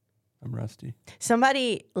 I'm rusty.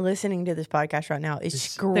 Somebody listening to this podcast right now is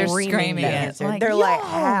It's- screaming, They're screaming the it. answer. Like, They're like, "Yo!"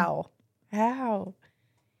 how? How?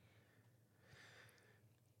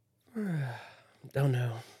 Don't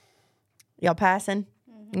know. Y'all passing?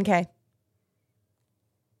 Okay.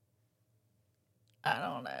 I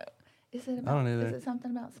don't know. Is it I about, don't either. Is it something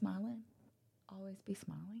about smiling? Always be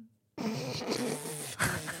smiling.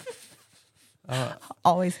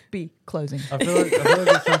 Always be closing. I feel like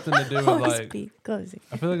it's something to do with Always like. be closing.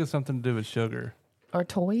 I feel like it's something to do with sugar, Or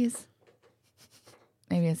toys.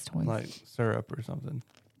 Maybe it's toys. like syrup or something.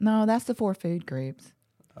 No, that's the 4 food groups.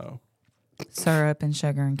 Oh, Syrup and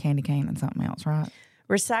sugar and candy cane and something else, right?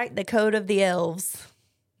 Recite the code of the elves.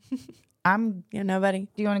 I'm. Yeah, nobody.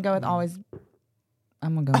 Do you want to go with always?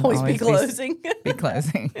 I'm gonna go. With Always be closing. Be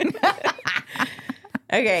closing.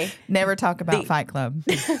 Okay. Never talk about The- Fight Club.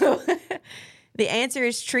 The answer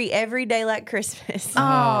is treat every day like Christmas.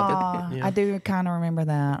 Oh, yeah. I do kind of remember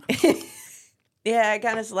that. Yeah, I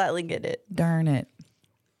kind of slightly get it. Darn it.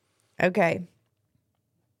 Okay.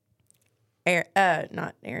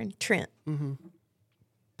 Not Aaron. Trent. Mm-hmm.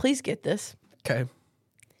 Please get this. Okay.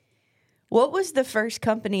 What was the first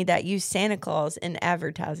company that used Santa Claus in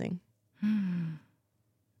advertising?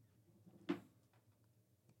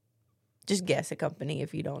 Just guess a company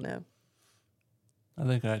if you don't know. I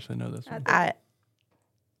think I actually know this one.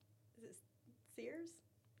 Sears?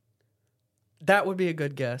 That would be a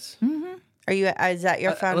good guess. Are you? Is that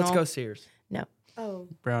your final? Let's go Sears. No. Oh.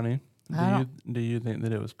 Brownie, I do you think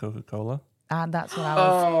that it was Coca-Cola? That's what I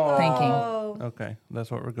was thinking. Oh. Okay,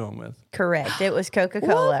 that's what we're going with. Correct. It was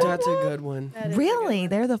Coca-Cola. That's a good one. That is a good Really? one.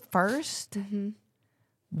 They're the first? Mm-hmm.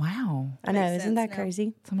 Wow. I know. Makes Isn't that sense now.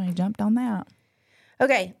 crazy? Somebody jumped on that.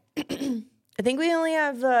 Okay. I think we only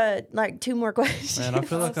have like 2 more questions. Man, I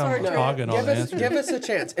feel like sorry, I'm Trent. hogging all Give the us, answers. give us a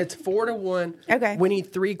chance. It's 4-1. Okay. We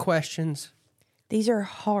need 3 questions, These are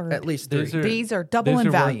hard. at least 3. These These are double these in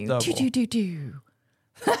are worth value. double. Do.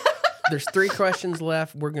 There's 3 questions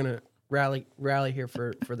left. We're gonna rally here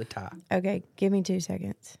for the tie. Okay, give me 2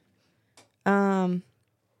 seconds.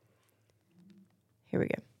 Here we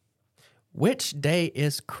go. Which day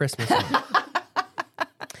is Christmas on?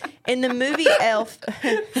 In the movie Elf,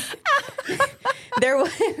 there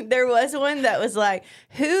was one that was like,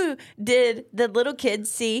 who did the little kids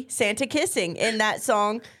see Santa kissing in that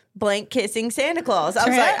song, blank kissing Santa Claus? I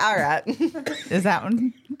was Trent? like, all right. Is that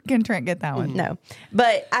one? Can Trent get that one? No.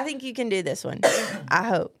 But I think you can do this one. I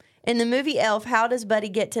hope. In the movie Elf, how does Buddy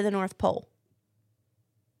get to the North Pole?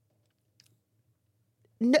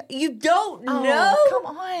 No, you don't Oh, know? come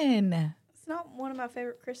on. It's not one of my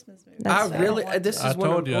favorite Christmas movies. I so really. don't watch This it. is I one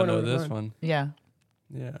told of, you I one know of this mine. one. Yeah.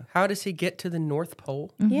 Yeah. How does he get to the North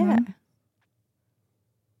Pole? Yeah.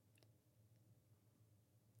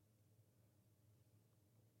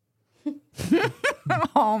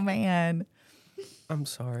 Oh, man. I'm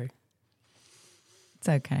sorry. It's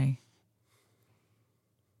okay.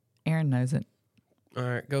 Aaron knows it. All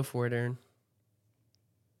right, go for it, Aaron.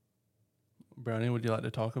 Brownie, would you like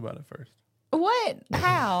to talk about it first? What?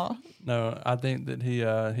 How? No, I think that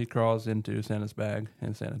he crawls into Santa's bag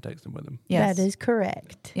and Santa takes him with him. Yes. That is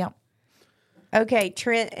correct. Yep. Okay,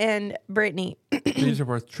 Trent and Brittany, These are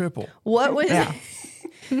worth triple. what was Yeah.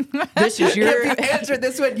 This is your. If you answer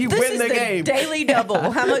this one, you this win is the the game. daily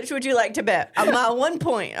double. How much would you like to bet? My 1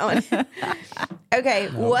 point on. Okay,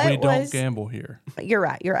 No, what we don't was? gamble here. You're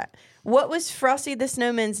right. You're right. What was Frosty the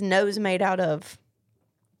Snowman's nose made out of?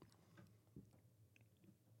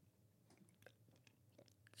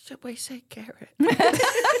 Should we say carrot?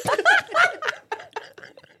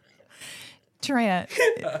 Trent,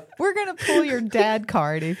 we're gonna pull your dad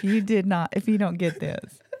card if you don't get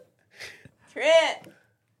this. Trent.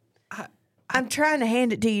 I'm trying to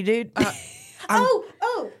hand it to you, dude.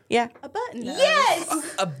 Oh, yeah. a button. nose.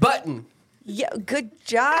 Yes. A button. Yeah. Good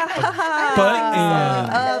job. Button.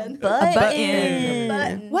 A button. button.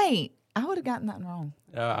 Button. Wait, I would have gotten that wrong.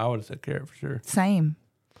 I would have said carrot for sure. Same.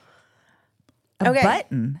 A Okay.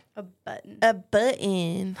 button. A button. A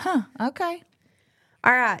button. Huh. Okay.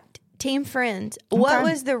 All right. Team Friends. What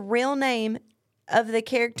Okay. was the real name of the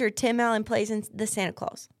character Tim Allen plays in The Santa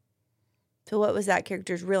Claus? So what was that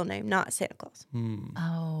character's real name? Not Santa Claus.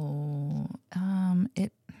 Oh.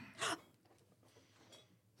 It.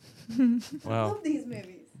 Wow. Love these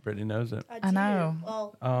movies. Brittany knows it. I know. Do.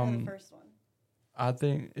 Well, I know the first one. I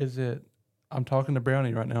think, I'm talking to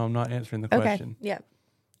Brownie right now. I'm not answering the Okay. question. Yeah.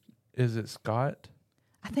 Is it Scott?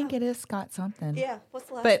 I think it is Scott something. Yeah. What's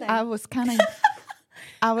the last But name? I was kind of.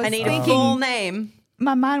 I was I need a thinking. full name.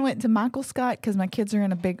 My mind went to Michael Scott because my kids are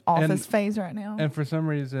in a big office phase right now. And for some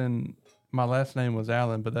reason, my last name was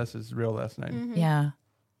Allen, but that's his real last name. Yeah.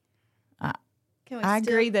 Can we I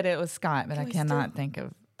still- agree that it was Scott, but I Can we cannot still- think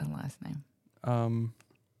of a last name. Can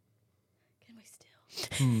we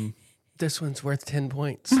still? This one's worth 10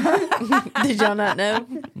 points. Did y'all not know?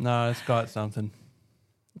 No, it's Scott something.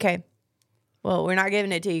 Okay. Well, we're not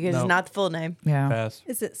giving it to you because No. it's not the full name. Yeah. Pass.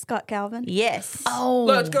 Is it Scott Calvin? Yes. Oh.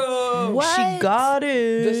 Let's go. What? She got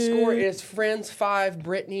it. The score is Friends 5,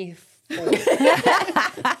 Brittany 4. Is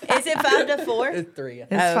it 5-4? It's 3.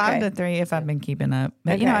 It's Oh, okay. 5-3 if I've been keeping up.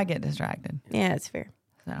 But you know, Okay. I get distracted. Yeah, that's fair.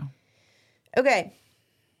 So Okay.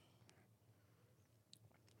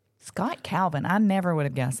 Scott Calvin, I never would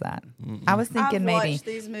have guessed that. I was thinking I've maybe watched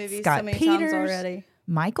these movies Scott so many Peters. times already.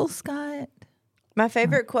 Michael Scott. My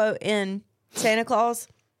favorite quote in Santa Claus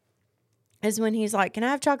is when he's like, "Can I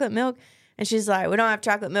have chocolate milk?" And she's like, "We don't have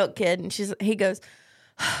chocolate milk, kid." And he goes,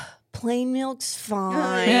 "Plain milk's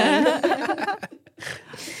fine."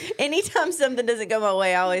 Anytime something doesn't go my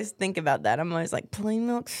way, I always think about that. I'm always like, "Plain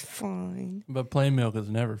milk's fine." But plain milk is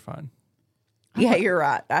never fine. Yeah, you're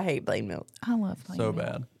right. I hate plain milk. I love plain So milk.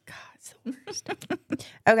 bad. God, it's the worst.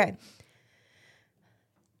 Okay.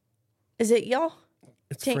 Is it y'all?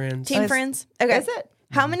 It's Team, Friends. Team Is- Friends? Okay. Is it?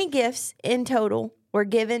 How many gifts in total were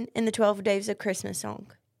given in the 12 Days of Christmas song?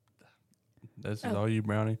 This is all you,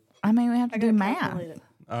 Brownie. I mean, we have to I do gotta math. calculate it.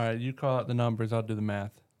 All right, you call out the numbers. I'll do the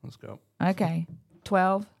math. Let's go. Okay.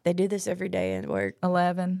 12, They do this every day at work.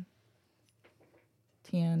 11,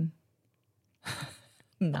 10,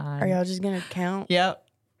 9. Are y'all just going to count? Yep.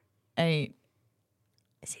 8,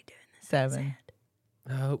 Is he doing this? 7,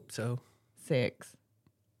 I hope so. 6.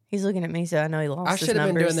 He's looking at me, so I know he lost I his should have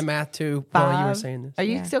been numbers. doing the math too while you were 5. saying this. Are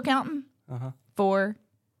you Yeah. still counting? 4,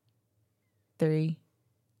 3,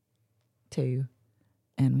 2,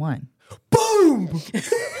 and 1. Boom!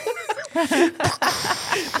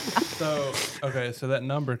 So, okay, so that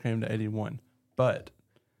number came to 81. But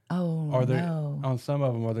Oh, are there, no. on some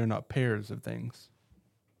of them, are there not pairs of things?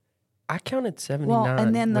 I counted 79. Well,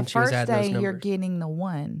 and then the when she was first adding those day you're numbers. getting the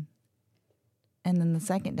 1. And then the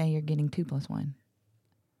second day you're getting 2 plus 1.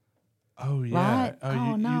 Oh, yeah. Right? Oh,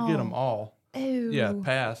 Oh, you no. get them all. Ooh. Yeah,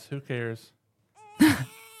 pass. Who cares?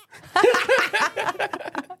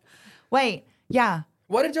 Wait, yeah.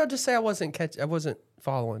 What did y'all just say? I wasn't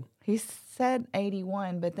following. He said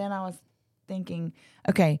 81, but then I was thinking,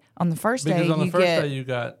 okay, on the first Because day on the you first get day you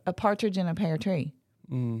got, a partridge in a pear tree.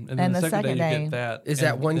 and then And the the second day you second get that. Is and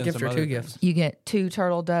that one then gift some or other two things. gifts? You get 2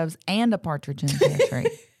 turtle doves and a partridge in a pear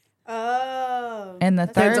tree. Oh. And the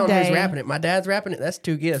Depends third on who's day, wrapping it. My dad's wrapping it. That's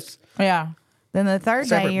 2 gifts. yeah. Then the third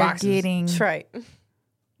Separate day you're boxes. getting That's right.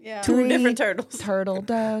 Yeah. 2 different turtles. turtle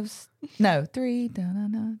doves. No, 3,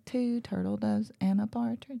 2 turtle doves and a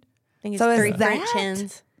partridge. I think it's So is 3 French that-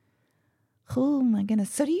 hens. Oh my goodness!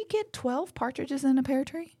 So do you get 12 partridges in a pear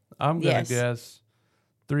tree? I'm going Yes. to guess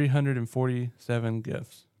 347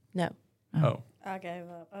 gifts. No. Oh. I gave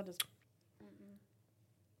up. I just.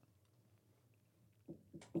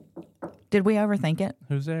 Did we overthink it?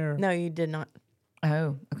 Who's there? No, you did not.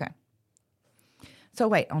 Oh, okay. So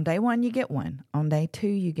wait, on day 1 you get 1. On day 2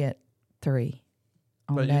 you get 3.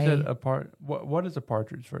 On But you day, said what is a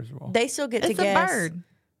partridge, first of all? They still get it's to a guess. bird.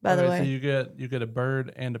 By the Okay, way. so you get a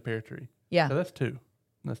bird and a pear tree. Yeah. So that's 2.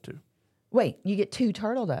 That's 2. Wait, you get 2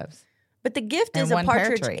 turtle doves. But the gift And is a one pear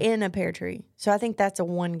partridge tree. in a pear tree. So I think that's a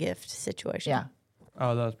 1 gift situation. Yeah.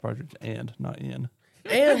 Oh, that was partridge and not in.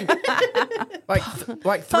 And like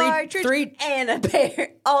Partridge three. and a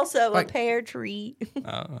pear. Also Like- a pear tree.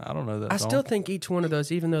 I don't know that I song. still think each one of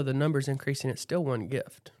those, even though the number's increasing, it's still 1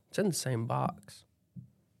 gift. It's in the same box.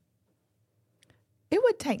 It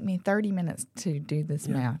would take me 30 minutes to do this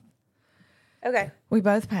math. Okay. We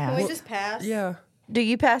both Can passed. we just pass? Yeah. Do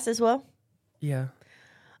you pass as well? Yeah.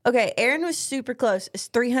 Okay. Aaron was super close. It's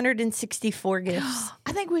 364 gifts.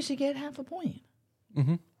 I think we should get half a point.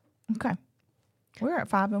 Mm-hmm. Okay. We're at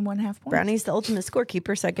 5 1/2 points. Brownie's the ultimate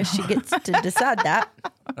scorekeeper, so I guess she gets to decide that.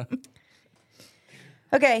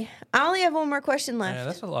 Okay. I only have one more question left. Yeah,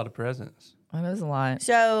 that's a lot of presents. That is a lot.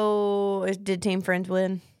 So, did Team Friends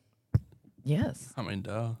win? Yes. I mean,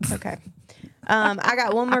 duh. Okay. I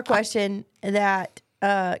got one more question that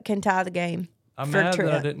can tie the game. I'm for mad that I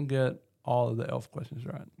Trent. didn't get all of the elf questions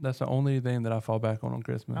right. That's the only thing that I fall back on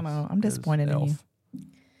Christmas. I know. I'm is disappointed in elf. you.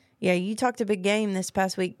 Yeah, you talked a big game this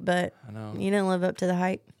past week, but I know. you didn't live up to the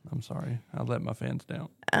hype. I'm sorry. I let my fans down.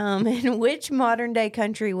 In which modern day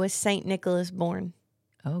country was Saint Nicholas born?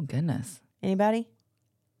 Oh, goodness. Anybody?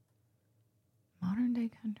 Modern day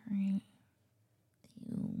country.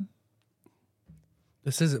 Ew.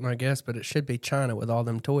 This isn't my guess, but it should be China with all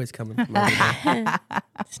them toys coming from over there.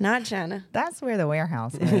 It's not China. That's where the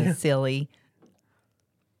warehouse is, silly.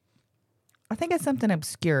 I think it's something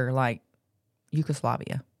obscure like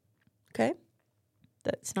Yugoslavia. Okay.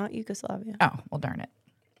 That's not Yugoslavia. Oh, well, darn it.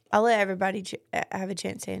 I'll let everybody have a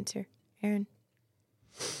chance to answer. Aaron?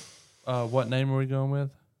 What name are we going with?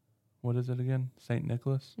 What is it again? St.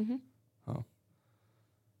 Nicholas? Mm-hmm. Oh.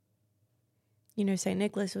 You know, Saint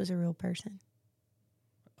Nicholas was a real person.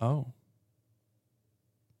 Oh.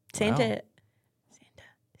 Santa. Wow. Santa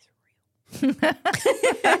is real.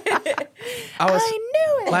 I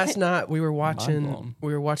knew it. Last night we were blown.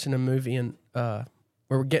 watching a movie, and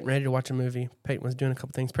we were getting ready to watch a movie. Peyton was doing a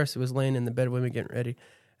couple things. Presley was laying in the bed with me getting ready,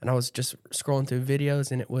 and I was just scrolling through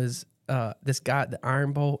videos, and it was this guy at the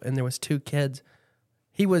Iron Bowl, and there was 2 kids.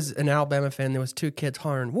 He was an Alabama fan. There was 2 kids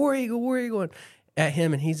hollering, "War Eagle," at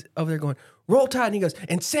him, and he's over there going, "Roll Tide," and he goes,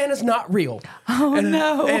 "And Santa's not real." Oh, and,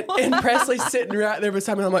 no. And Presley's sitting right there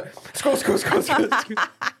beside me. I'm like, scroll.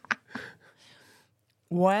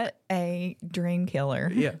 What a dream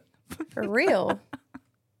killer. Yeah. For real.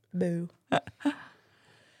 Boo.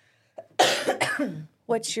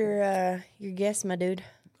 What's your guess, my dude?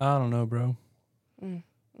 I don't know, bro.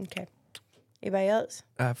 Okay. Anybody else?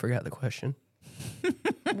 I forgot the question.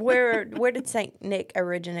 Where did Saint Nick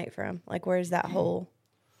originate from? Like, where's that whole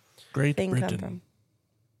Great thing Britain. come from?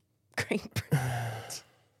 Great Britain.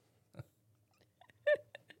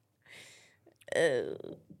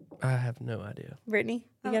 I have no idea. Brittany,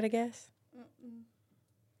 you got a guess?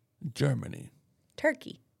 Germany.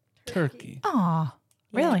 Turkey. Turkey. Aw,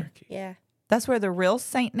 really? Yeah. That's where the real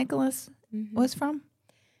St. Nicholas was from?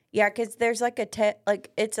 Yeah, because there's like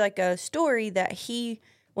it's like a story that he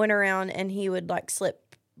went around and he would like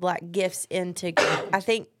slip like gifts into, I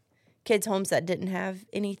think, kids' homes that didn't have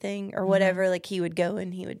anything or whatever. Like he would go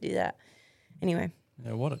and he would do that. Anyway,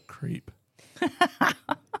 Yeah, what a creep.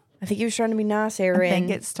 I think he was trying to be nice, I Aaron. think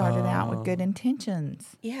it started out with good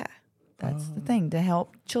intentions. Yeah. That's the thing, to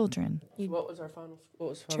help children. What was final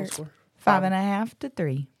Church. score? 5.5 to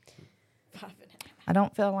 3. I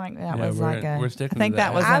don't feel like that Yeah, was we're- like a. we're I sticking think to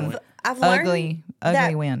that that. was an I've learned ugly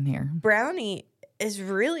that win here. Brownie is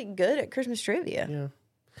really good at Christmas trivia. Yeah.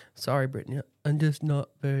 Sorry, Brittany. I'm just not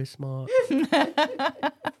very smart.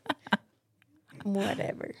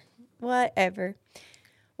 Whatever.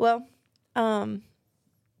 Well,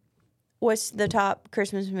 what's the top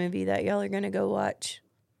Christmas movie that y'all are gonna go watch?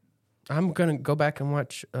 I'm gonna go back and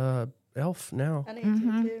watch Elf now I need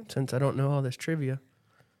to too. since I don't know all this trivia.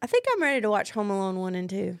 I think I'm ready to watch Home Alone 1 and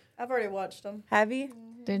 2. I've already watched them. Have you?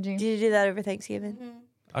 Did you? Did you do that over Thanksgiving?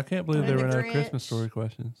 I can't believe And they the ran out of Christmas Grinch. story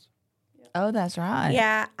questions. Oh, that's right.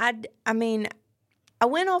 Yeah, I mean, I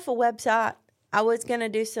went off a website. I was gonna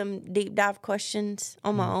do some deep dive questions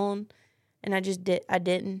on my own, and I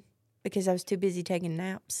didn't because I was too busy taking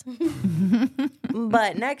naps.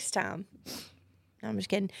 But next time, no, I'm just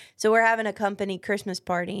kidding. So we're having a company Christmas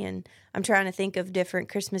party, and I'm trying to think of different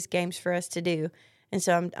Christmas games for us to do, and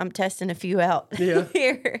so I'm testing a few out Yeah.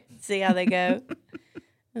 here, see how they go.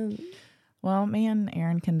 Well, me and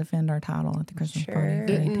Aaron can defend our title at the Christmas Sure.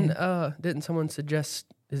 party. if we need to. Didn't someone suggest?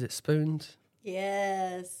 Is it spoons?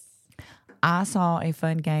 Yes. I saw a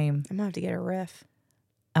fun game. I'm gonna have to get a ref.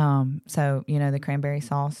 So you know the cranberry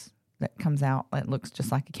sauce that comes out that looks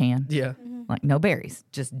just like a can. Yeah. Like no berries,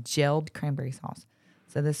 just gelled cranberry sauce.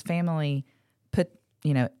 So this family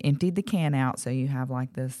emptied the can out, so you have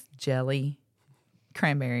like this jelly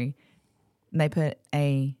cranberry. And they put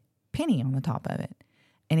a penny on the top of it,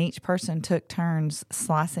 and each person took turns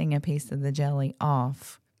slicing a piece of the jelly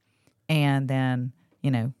off, and then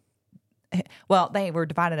they were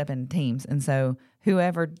divided up in teams, and so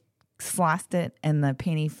whoever sliced it and the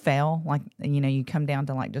penny fell, like you come down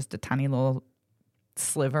to like just a tiny little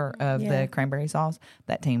sliver of Yeah. the cranberry sauce,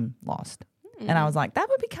 that team lost. And I was like, that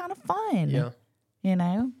would be kind of fun. Yeah.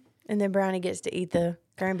 And then Brownie gets to eat the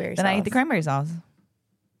cranberry Then sauce. I ate the cranberry sauce,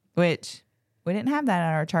 which we didn't have that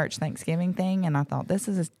at our church Thanksgiving thing, and I thought this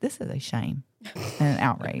is a shame and an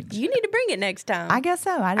outrage. You need to bring it next time. I guess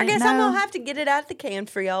so. I I didn't guess know. I'm gonna have to get it out of the can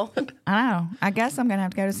for y'all. I know. I guess I'm gonna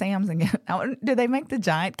have to go to Sam's and get. Do they make the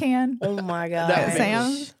giant can? Oh my god, That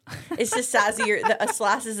Sam's. it's the size of a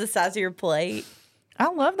slice is the size of your plate. I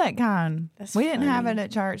love that kind. That's We didn't have it funny.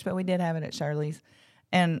 at church, but we did have it at Shirley's.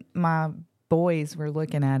 And my boys were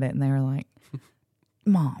looking at it and they were like,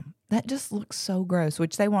 Mom, that just looks so gross,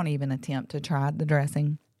 which they won't even attempt to try the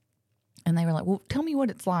dressing. And they were like, well, tell me what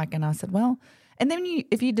it's like. And I said, well, and then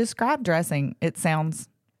if you describe dressing, it sounds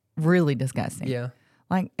really disgusting. Yeah.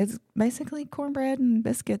 Like it's basically cornbread and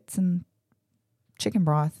biscuits and chicken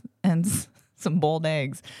broth and some boiled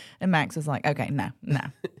eggs. And Max was like, okay, no.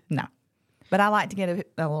 But I like to get a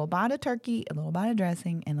little bite of turkey, a little bite of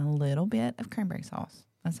dressing, and a little bit of cranberry sauce.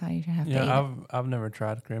 That's how you have to eat it. Yeah, I've never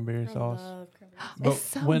tried cranberry sauce. But It's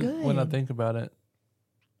so when I good. think about it,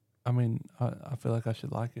 I mean, I feel like I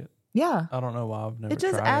should like it. Yeah. I don't know why I've never It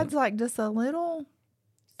just tried adds it. like just a little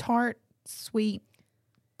tart sweet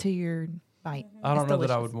to your bite. I don't It's know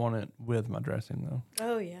that I delicious. would want it with my dressing though.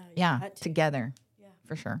 Oh yeah. Yeah, that too. together. Yeah.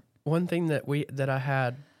 For sure. One thing that I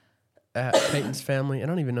had at Peyton's family, I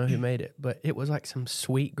don't even know who made it, but it was like some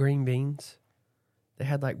sweet green beans. They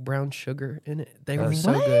had like brown sugar in it. They were That's-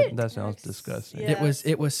 so good. That sounds Nice. disgusting. Yeah.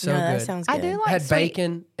 It was so no, that good. sounds good. I do like Had sweet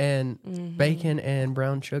bacon and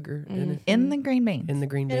brown sugar in it in the green beans. in the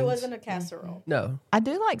green And beans. it wasn't a casserole. No, I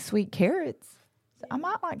do like sweet carrots. So I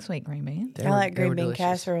might like sweet green beans. they I were- like they were green bean delicious.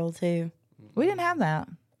 casserole too. We didn't have that.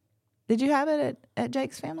 Did you have it at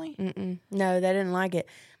Jake's family? No, they didn't like it,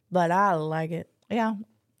 but I like it. Yeah.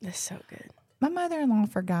 That's so good. My mother-in-law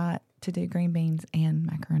forgot to do green beans and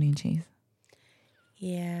macaroni and cheese.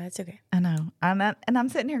 Yeah, it's okay. I know. I'm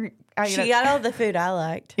sitting here. She got all the food I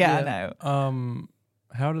liked. Yeah, Yeah. I know.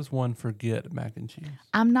 How does one forget mac and cheese?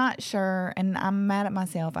 I'm not sure, and I'm mad at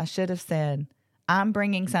myself. I should have said, I'm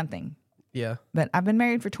bringing something. Yeah, But I've been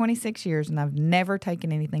married for 26 years, and I've never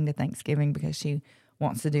taken anything to Thanksgiving because she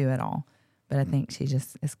wants to do it all. But I think she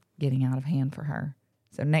just is getting out of hand for her.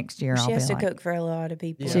 So next year I'll She be has to like, cook for a lot of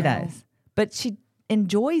people. she does. But she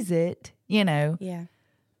enjoys it, Yeah.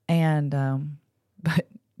 And but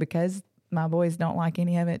because my boys don't like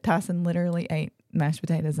any of it, Tyson literally ate mashed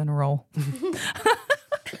potatoes and a roll.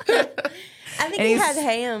 I think And he he's- had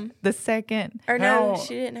ham. The second, Or no, How-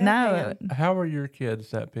 she didn't have no, ham. How are your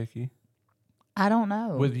kids that picky? I don't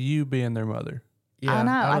know. With you being their mother? yeah. I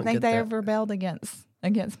know. I don't think get they that. have rebelled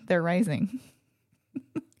against their raising.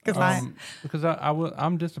 Because Because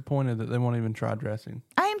I'm disappointed that they won't even try dressing.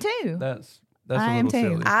 I am too. That's I a am little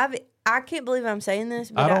too. silly. I can't believe I'm saying this,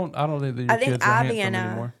 but I don't think that your I think kids are Ivy handsome and I-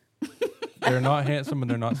 anymore. They're not handsome and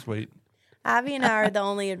they're not sweet. Ivy and I are the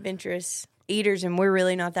only adventurous eaters, and we're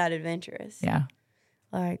really not that adventurous. Yeah.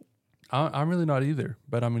 Like, I'm really not either.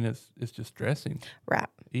 But I mean, it's just dressing. right.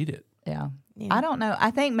 Eat it. Yeah. Yeah. I don't know. I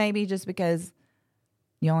think maybe just because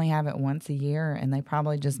you only have it once a year and they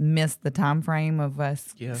probably just missed the time frame of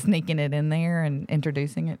us Yeah. sneaking it in there and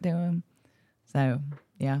introducing it to them. So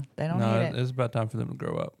yeah, they don't No, eat it. it's about time for them to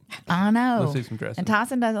grow up. I know. Let's see some dressing. And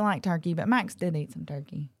Tyson doesn't like turkey, but Max did eat some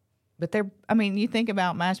turkey. But you think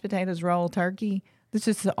about mashed potatoes, roll, turkey. It's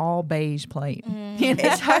just an all beige plate. You know?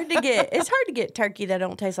 It's hard to get turkey that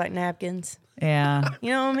don't taste like napkins. Yeah.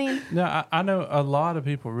 You know what I mean? No, I know a lot of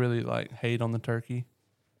people really hate on the turkey.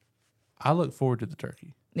 I look forward to the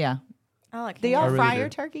turkey. Yeah. I like Do ham. y'all really fry do. your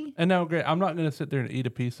turkey? And no, great. I'm not going to sit there and eat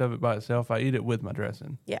a piece of it by itself. I eat it with my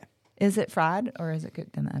dressing. Yeah. Is it fried or is it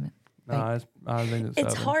cooked in the oven? No, I think it's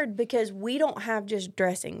It's oven. hard because we don't have just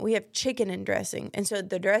dressing. We have chicken and dressing. And so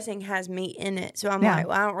the dressing has meat in it. So I'm Yeah. like,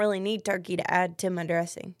 well, I don't really need turkey to add to my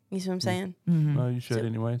dressing. You see what I'm saying? Well, you should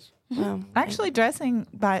anyways. Well, Actually, dressing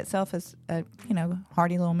by itself is a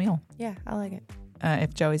hearty little meal. yeah, I like it.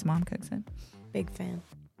 If Joey's mom cooks it. Big fan.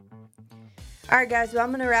 All right, guys. Well, I'm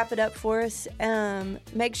going to wrap it up for us.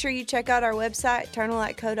 Make sure you check out our website,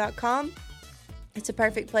 eternallightco.com. It's a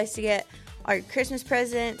perfect place to get our Christmas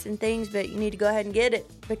presents and things, but you need to go ahead and get it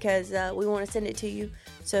because we want to send it to you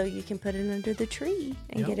so you can put it under the tree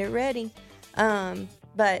and get it ready.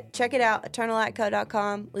 But check it out,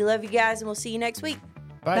 eternallightco.com. We love you guys, and we'll see you next week.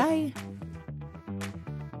 Bye. Bye.